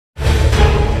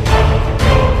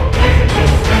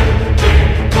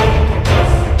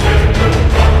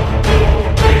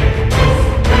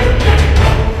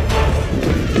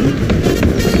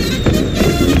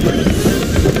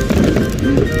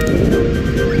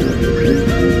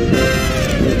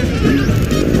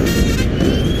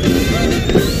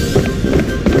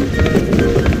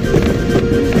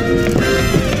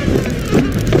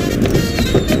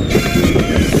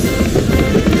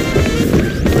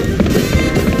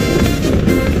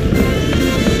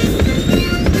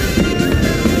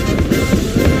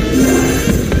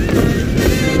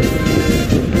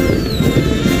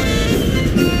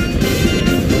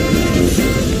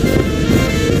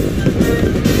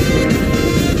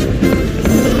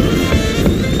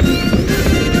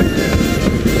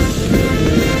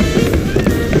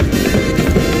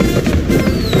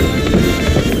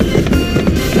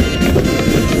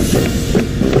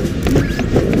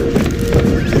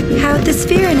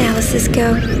analysis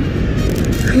go?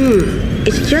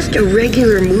 It's just a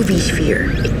regular movie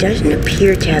sphere. It doesn't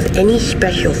appear to have any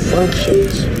special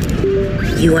functions.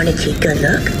 You want to take a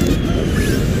look?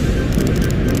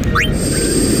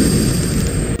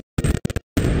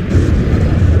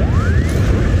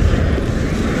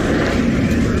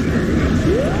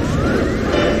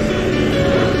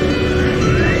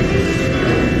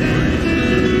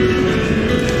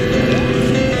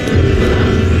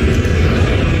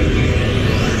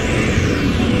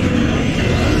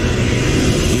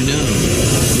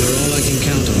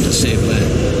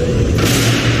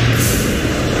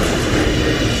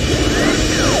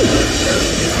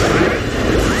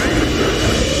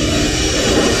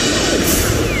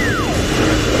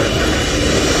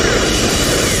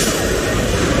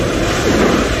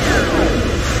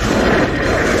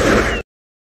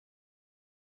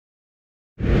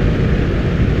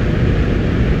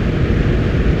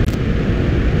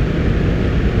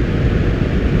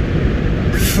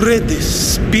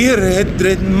 Spirit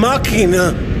dread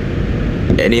machina.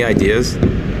 Any ideas?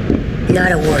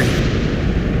 Not a one.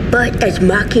 But as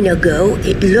machina go,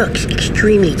 it looks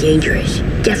extremely dangerous.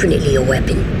 Definitely a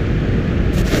weapon.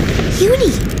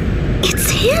 Yuni! It's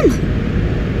him!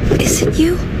 Is it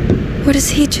you? Or does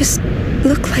he just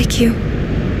look like you?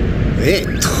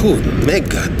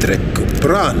 Mega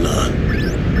Drekuprana.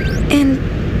 And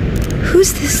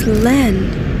who's this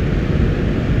Len?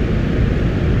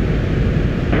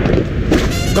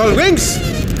 Gullwings,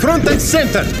 front and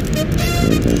center.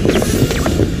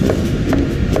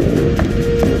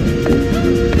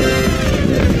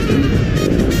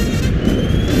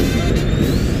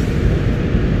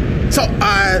 So,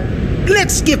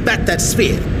 let's give back that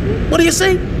sphere. What do you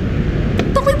say?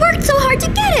 But we worked so hard to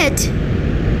get it!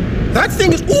 That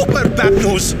thing is uber bad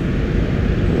news.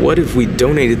 What if we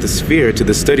donated the sphere to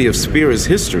the study of Sphere's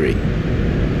history?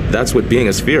 That's what being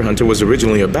a sphere hunter was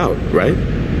originally about, right?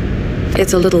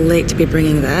 It's a little late to be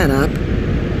bringing that up.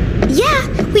 Yeah,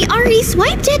 we already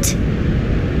swiped it!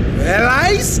 Well,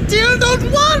 I still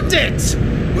don't want it!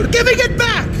 We're giving it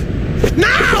back!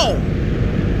 Now!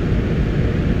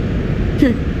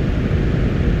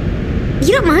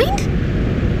 You don't mind?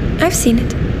 I've seen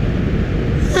it.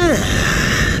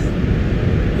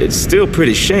 It's still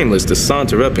pretty shameless to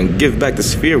saunter up and give back the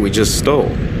sphere we just stole.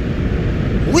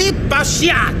 Whip a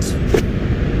shot!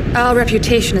 Our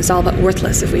reputation is all but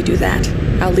worthless if we do that.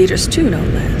 Our leaders too, no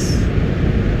less.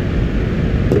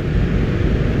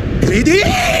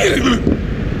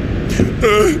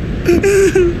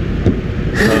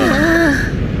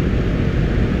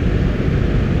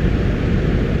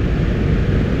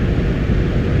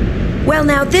 Well,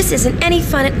 now this isn't any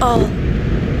fun at all.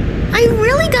 I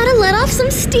really gotta let off some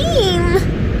steam.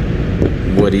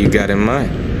 What do you got in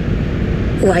mind?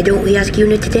 Why don't we ask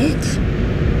Yuna to dance?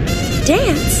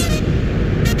 Dance?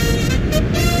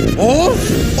 Oh,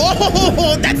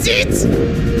 that's it!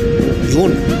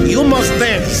 You must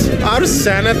dance. Our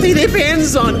sanity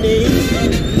depends on it.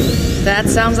 That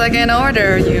sounds like an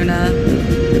order, Yuna.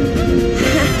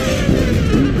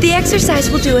 The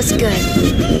exercise will do us good.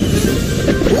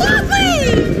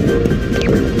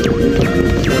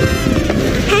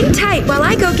 Hang tight while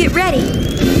I go get ready.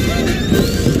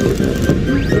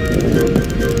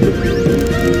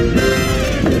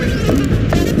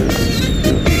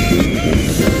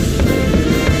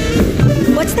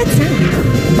 What's that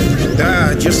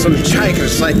sound? Just some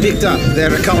tigers I picked up.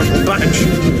 They're a colorful bunch.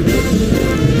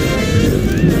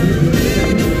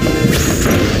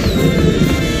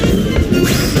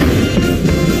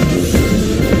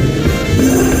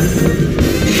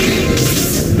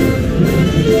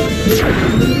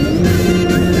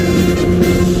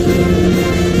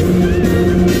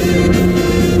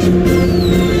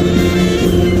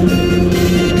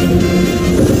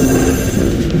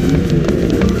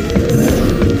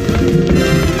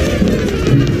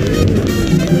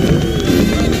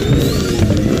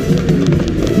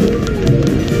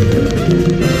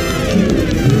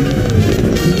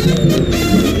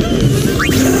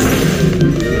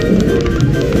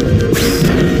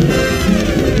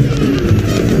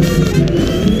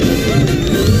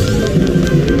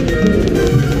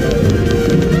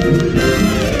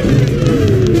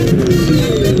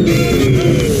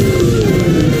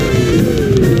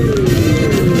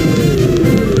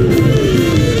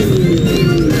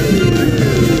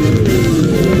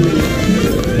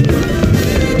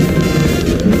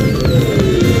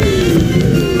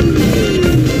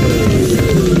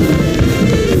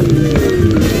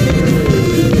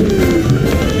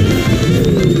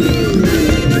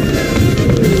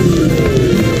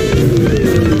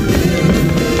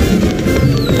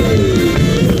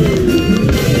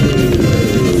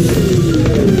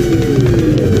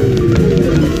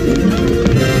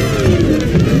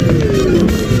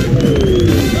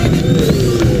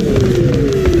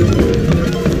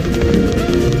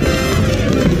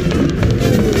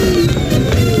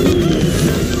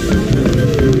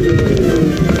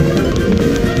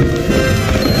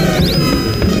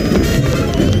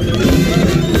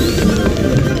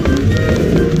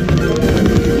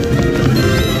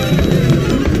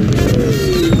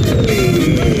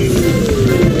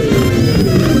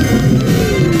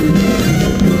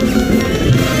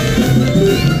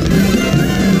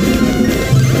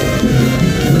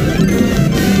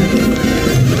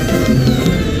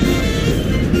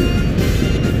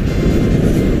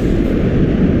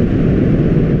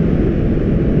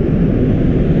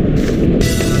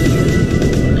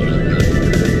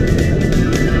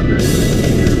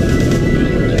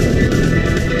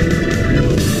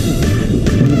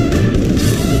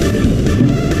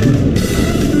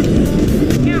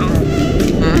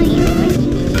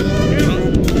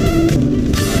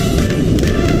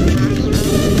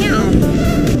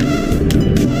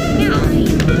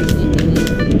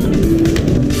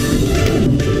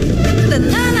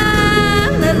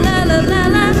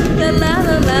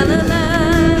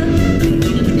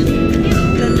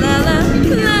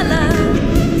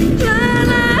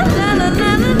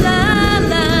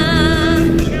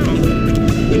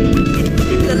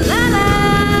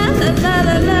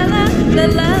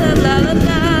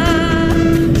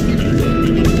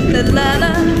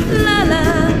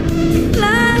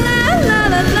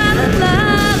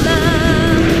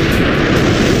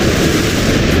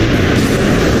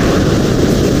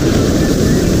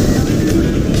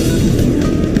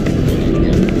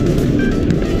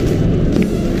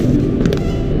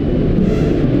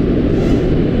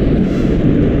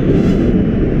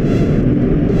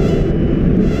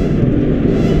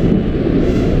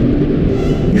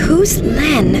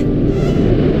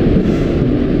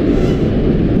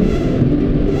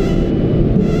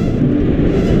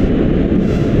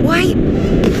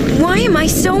 Why am I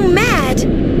so mad?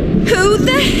 Who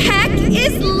the heck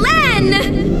is Len?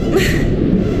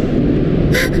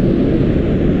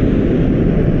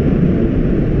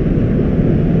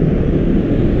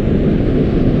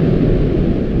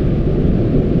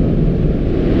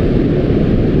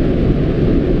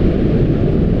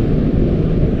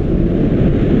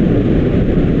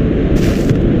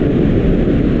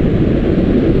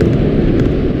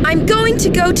 I'm going to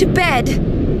go to bed.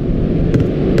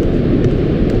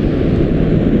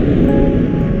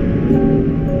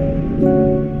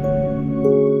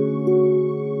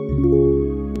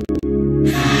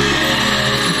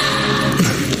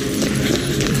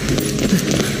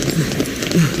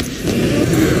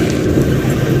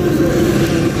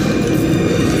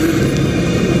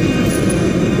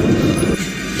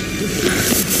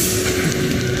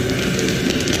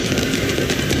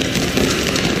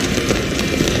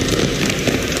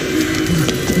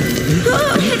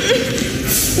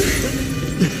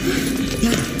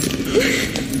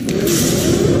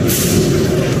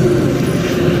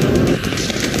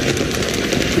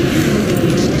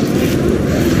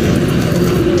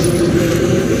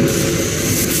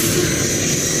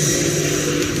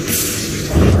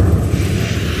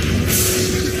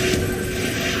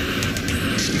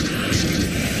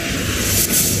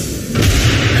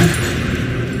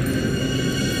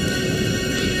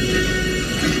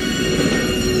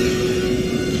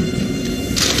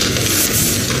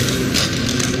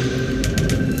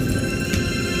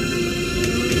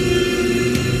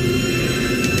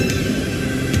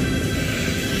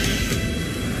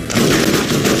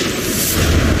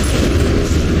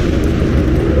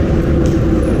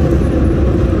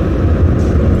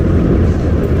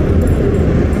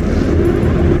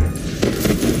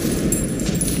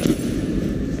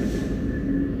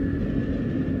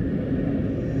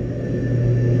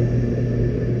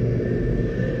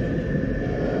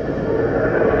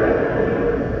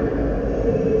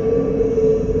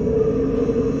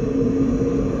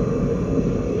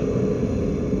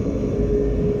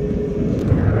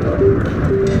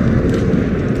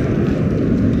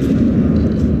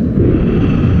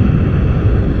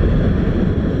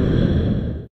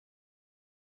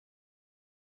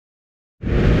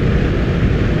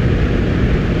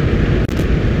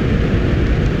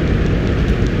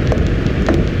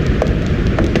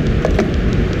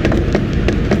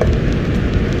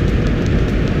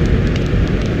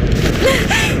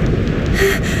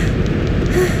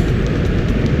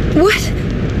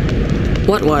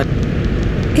 What?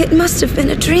 It must have been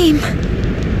a dream.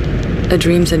 A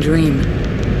dream's a dream.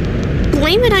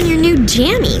 Blame it on your new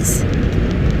jammies.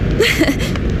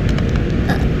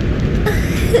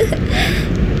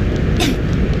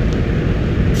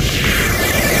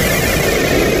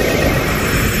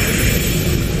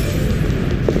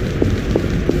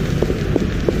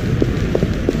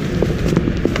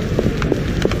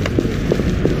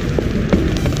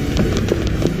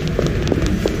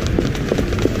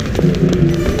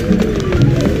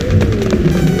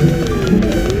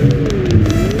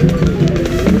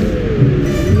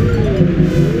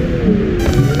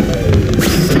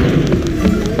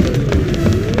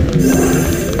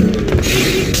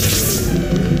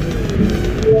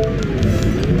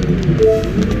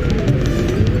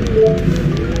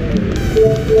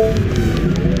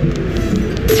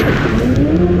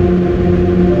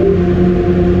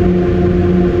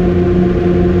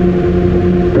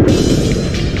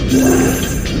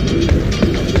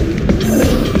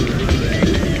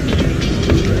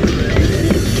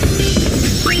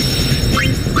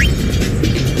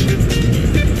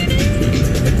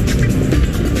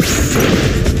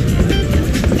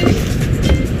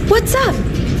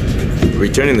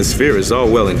 Returning the sphere is all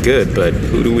well and good, but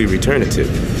who do we return it to?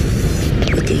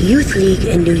 With the Youth League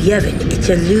and New Yevon, it's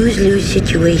a lose-lose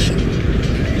situation.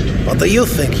 What do you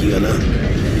think, Yuna?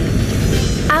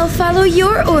 I'll follow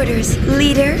your orders,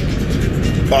 leader.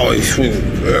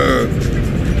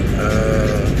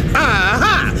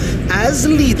 Aha! As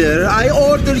leader, I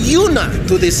order Yuna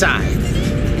to decide.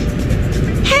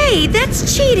 Hey, that's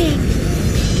cheating.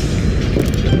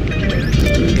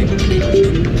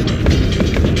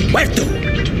 Where to?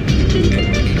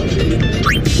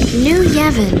 New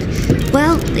Yevon.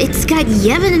 Well, it's got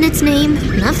Yevon in its name.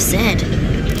 Enough said.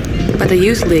 But the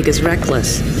Youth League is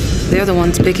reckless. They're the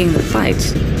ones picking the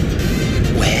fights.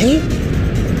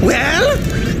 Well?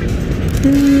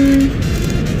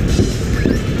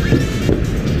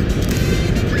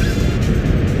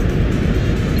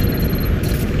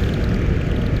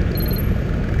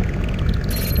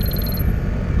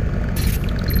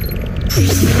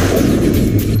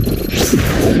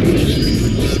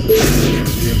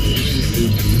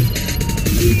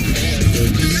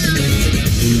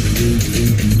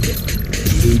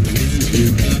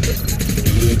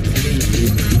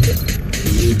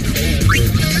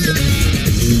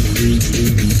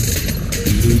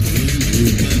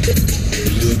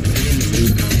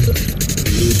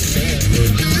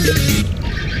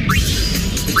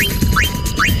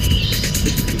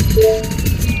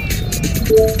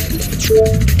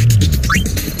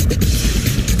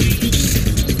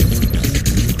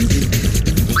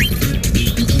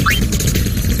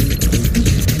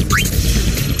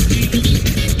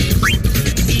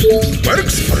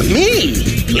 Works for me.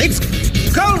 Let's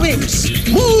Gullwings,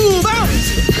 move out.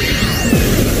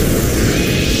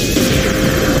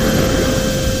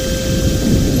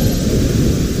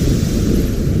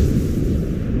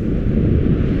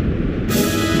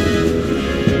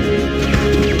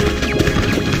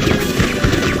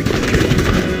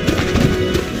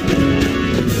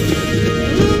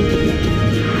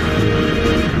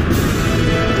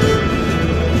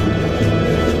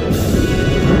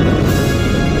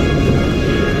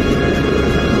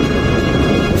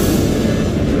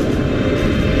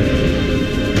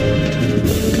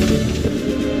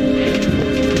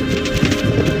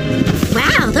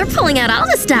 Out all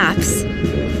the stops.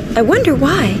 I wonder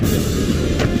why.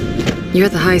 You're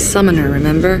the High Summoner,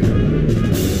 remember?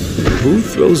 Who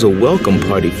throws a welcome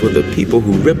party for the people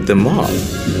who ripped them off?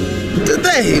 Did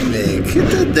they make?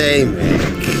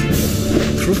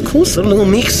 Of course, a little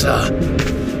mixer.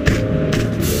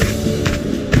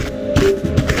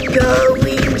 Go,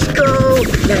 wings, go!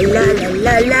 La la la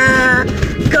la la!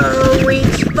 Go,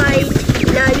 wings, fight!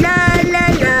 La la la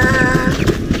la!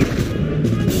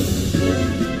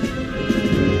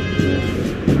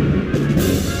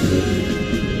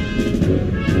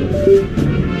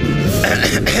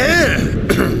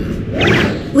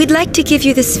 We'd like to give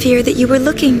you the sphere that you were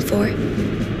looking for.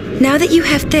 Now that you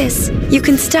have this, you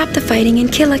can stop the fighting in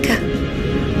Kilika.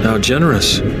 How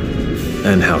generous.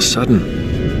 And how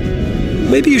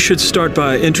sudden. Maybe you should start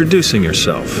by introducing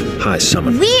yourself, High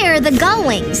Summoner. We're the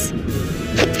Gullwings.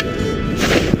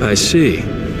 I see.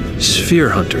 Sphere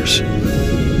hunters.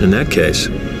 In that case,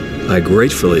 I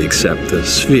gratefully accept the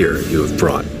sphere you have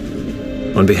brought.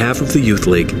 On behalf of the Youth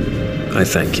League, I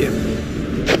thank you.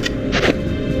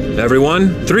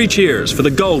 Everyone, 3 cheers for the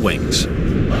Gullwings.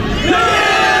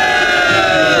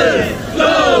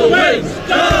 Gullwings!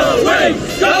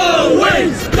 Gullwings!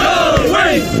 Gullwings!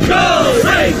 Gullwings!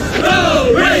 Gullwings!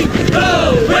 Gullwings!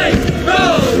 Gullwings!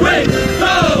 Gullwings!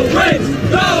 Gullwings!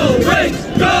 Gullwings!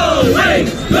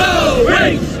 Gullwings!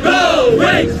 Gullwings!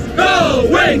 Gullwings!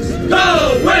 Gullwings!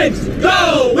 Gullwings!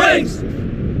 Gullwings!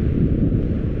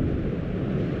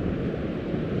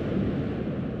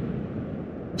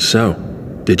 So,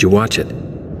 did you watch it?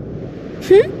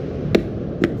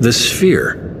 The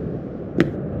sphere.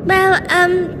 Well,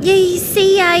 you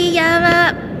see,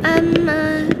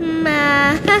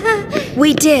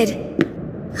 We did.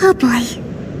 Oh boy.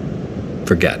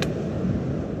 Forget.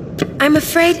 I'm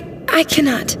afraid I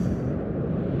cannot.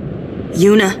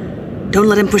 Yuna, don't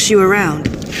let him push you around.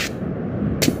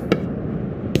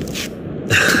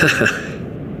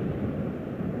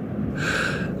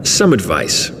 Some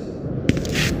advice.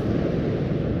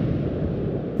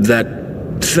 That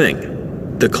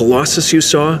thing, the Colossus you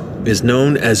saw, is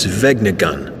known as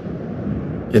Vegnagun.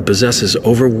 It possesses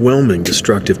overwhelming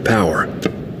destructive power.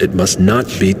 It must not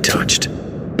be touched.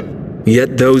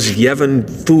 Yet those Yevon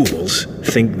fools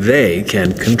think they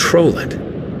can control it.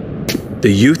 The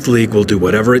Youth League will do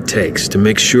whatever it takes to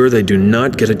make sure they do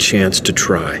not get a chance to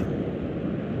try.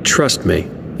 Trust me,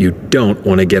 you don't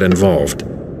want to get involved.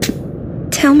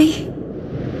 Tell me,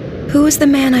 who was the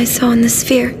man I saw in the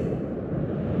sphere?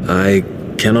 I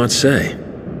cannot say.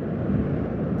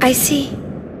 I see.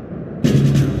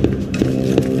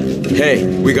 Hey,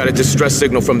 we got a distress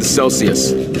signal from the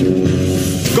Celsius.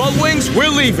 Gullwings, we're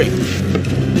leaving!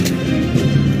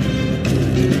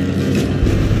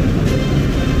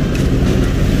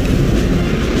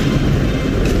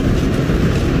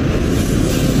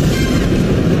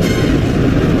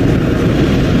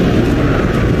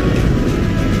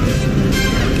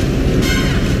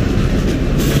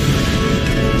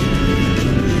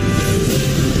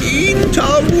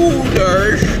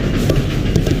 Interruders.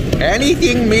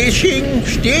 Anything missing?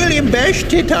 Still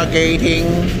investigating.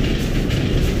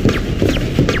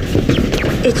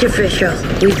 It's official.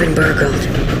 We've been burgled.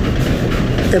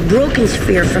 The broken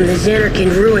sphere from the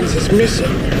Xanarkin ruins is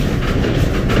missing.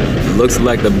 Looks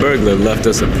like the burglar left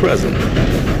us a present.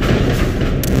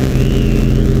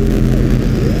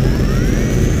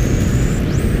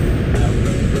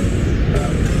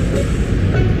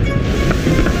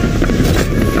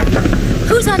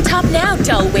 now,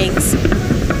 Gullwings.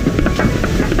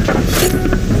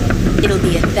 It'll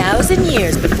be 1,000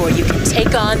 years before you can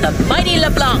take on the mighty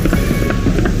LeBlanc.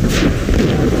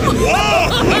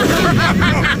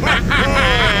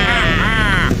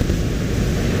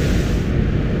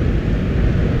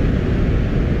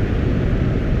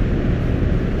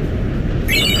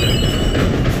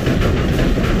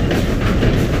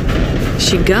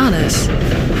 She got us.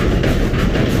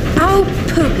 Oh,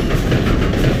 poopy.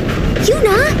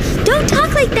 Yuna, don't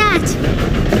talk like that!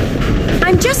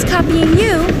 I'm just copying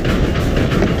you.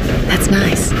 That's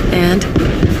nice. And?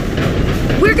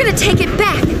 We're gonna take it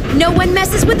back. No one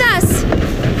messes with us.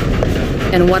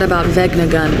 And what about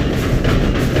Vegnagun?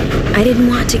 I didn't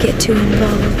want to get too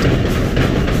involved.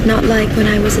 Not like when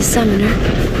I was a summoner.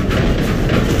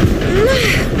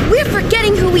 We're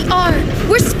forgetting who we are.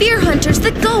 We're spear hunters,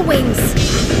 the Gullwings.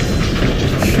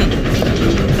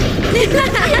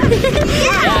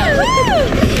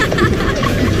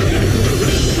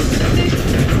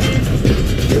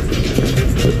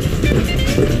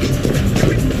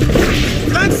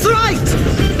 That's right!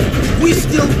 We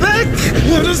still back?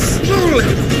 What a story!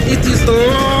 It is the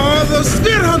law of the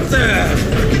Spear Hunter!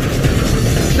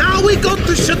 Now we go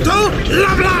to Chateau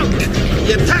LeBlanc!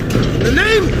 We attack in the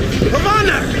name of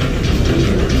honor!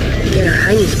 Get our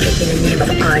honeys kicked in the name of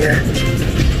honor.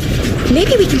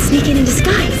 Maybe we can sneak in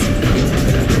disguise.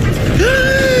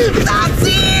 That's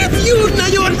it! Yuna,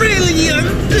 you are brilliant!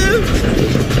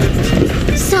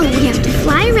 So we have to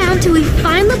fly around till we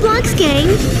find LeBlanc's gang.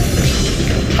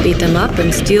 Beat them up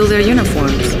and steal their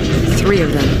uniforms. 3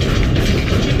 of them.